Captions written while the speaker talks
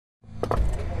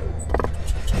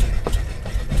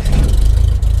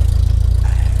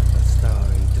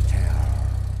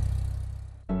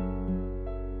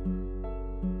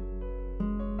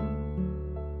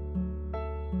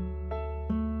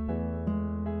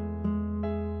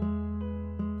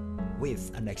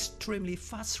with an extremely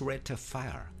fast rate of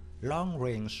fire, long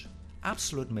range,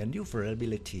 absolute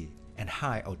maneuverability, and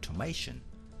high automation.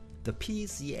 The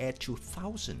PzH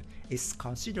 2000 is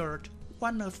considered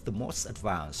one of the most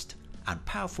advanced and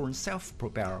powerful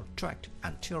self-propelled tracked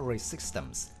artillery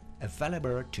systems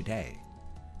available today.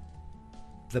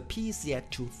 The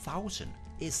PzH 2000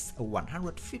 is a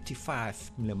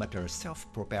 155mm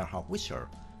self-propelled howitzer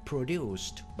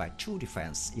produced by two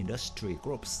defense industry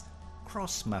groups,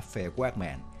 Krauss-Maffei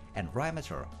Wegmann and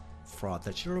Rheinmetall, for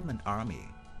the German Army.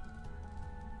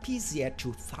 PzH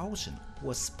 2000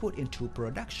 was put into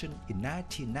production in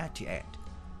 1998.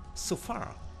 So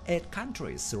far, 8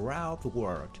 countries around the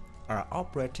world are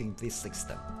operating this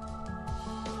system.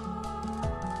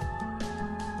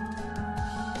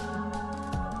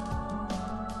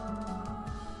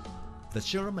 The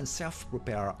German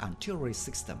self-propelled artillery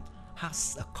system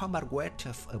has a combat weight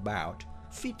of about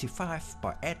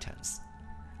 55.8 tons,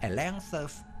 a length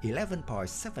of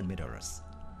 11.7 meters,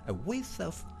 a width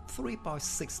of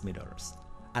 3.6 meters,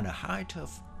 and a height of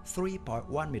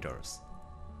 3.1 meters.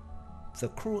 The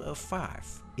crew of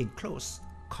 5 includes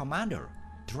commander,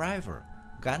 driver,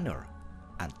 gunner,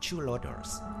 and 2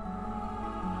 loaders.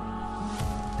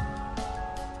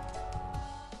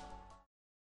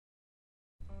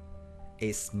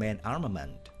 Its main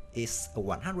armament is a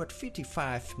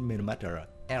 155mm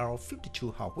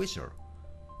L-52 howitzer,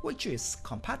 which is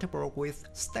compatible with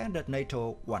standard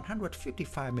NATO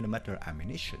 155mm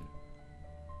ammunition.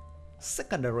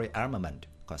 Secondary armament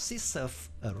consists of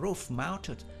a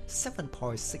roof-mounted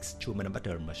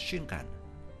 7.62mm machine gun.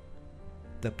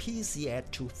 The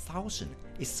PzH 2000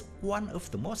 is one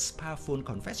of the most powerful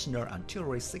conventional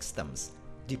artillery systems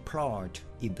deployed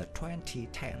in the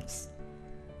 2010s.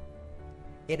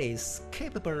 It is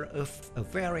capable of a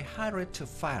very high rate of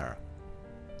fire.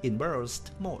 In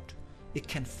burst mode, it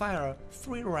can fire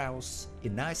 3 rounds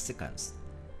in 9 seconds,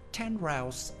 10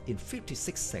 rounds in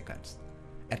 56 seconds,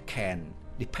 and can,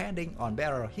 depending on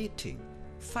barrel heating,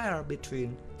 fire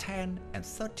between 10 and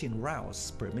 13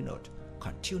 rounds per minute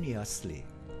continuously.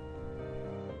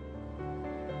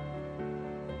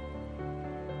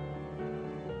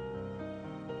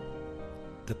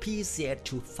 The PzH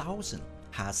 2000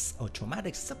 has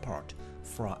automatic support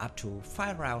for up to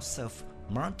 5 rounds of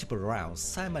multiple rounds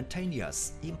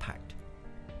simultaneous impact.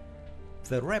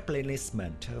 The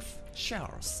replenishment of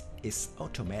shells is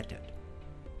automated.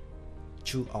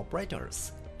 2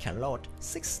 operators can load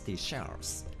 60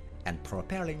 shells and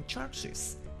propelling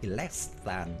charges in less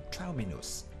than 12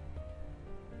 minutes.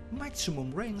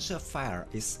 Maximum range of fire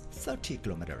is 30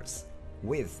 kilometers,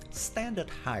 with standard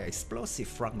high explosive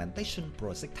fragmentation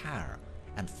projectile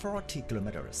and 40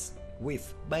 kilometers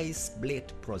with base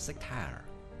bleed projectile.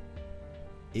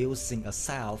 Using a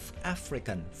South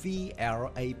African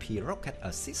VLAP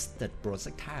rocket-assisted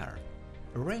projectile,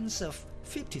 a range of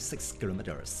 56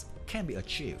 kilometers can be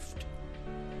achieved.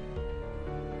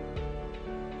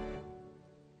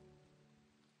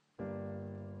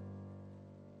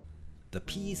 The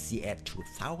PzH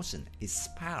 2000 is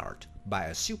powered by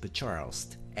a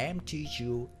supercharged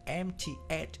MTU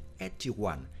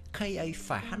MT881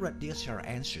 Ka500 diesel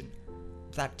engine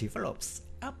that develops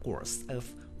upwards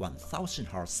of 1000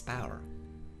 horsepower.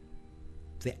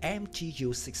 The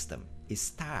MTU system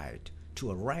is tied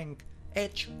to a Rank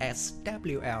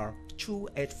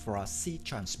HSWL284C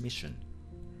transmission.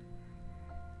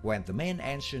 When the main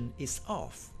engine is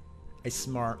off, a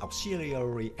small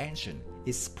auxiliary engine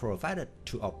is provided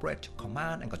to operate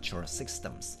command and control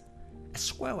systems,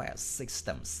 as well as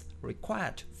systems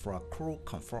required for crew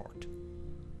comfort.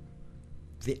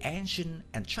 The engine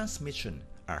and transmission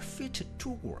are fitted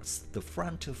towards the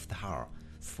front of the hull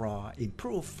for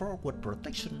improved forward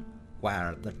protection,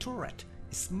 while the turret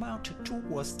is mounted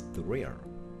towards the rear.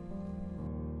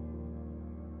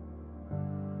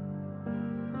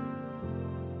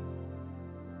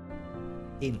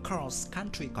 In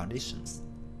cross-country conditions,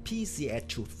 PzH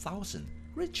 2000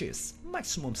 reaches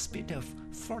maximum speed of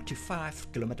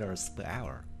 45 km per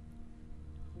hour.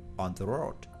 On the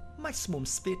road, maximum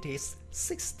speed is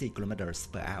 60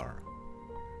 km per hour.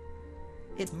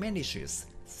 It manages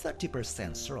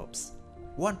 30% slopes,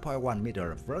 1.1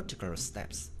 meter vertical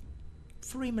steps,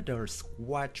 3 meters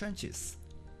wide trenches.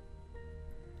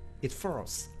 It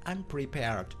follows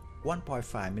unprepared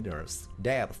 1.5 meters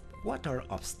depth water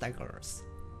obstacles.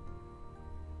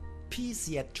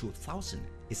 PzH 2000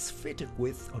 is fitted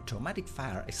with automatic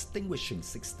fire extinguishing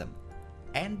system,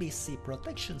 NBC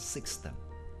protection system,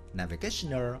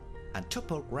 navigational and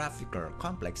topographical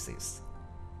complexes.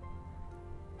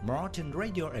 Modern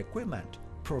radio equipment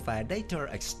provide data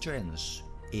exchange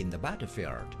in the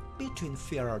battlefield between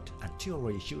field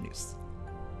artillery units.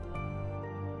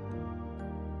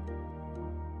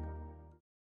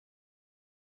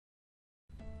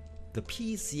 The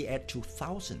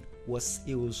PzH-2000 was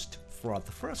used for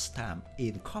the first time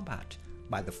in combat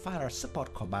by the Fire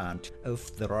Support Command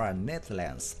of the Royal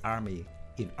Netherlands Army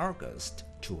in August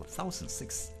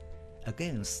 2006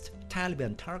 against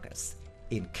Taliban targets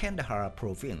in Kandahar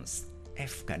province,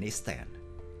 Afghanistan,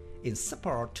 in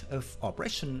support of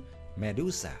Operation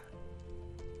Medusa.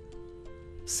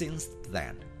 Since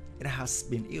then, it has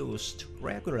been used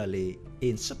regularly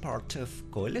in support of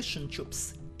coalition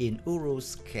troops in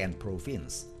Uruzgan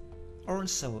province,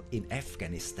 also in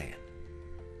Afghanistan.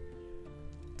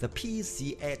 The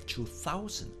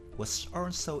PzH-2000 was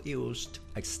also used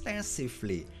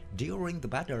extensively during the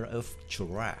Battle of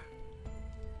Chura.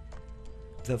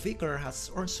 The vehicle has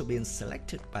also been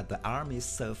selected by the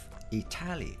armies of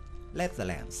Italy,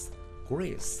 Netherlands,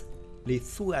 Greece,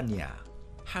 Lithuania,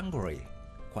 Hungary,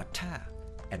 Qatar,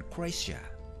 and Croatia,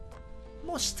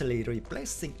 mostly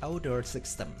replacing older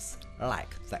systems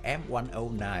like the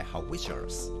M109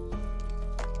 howitzers.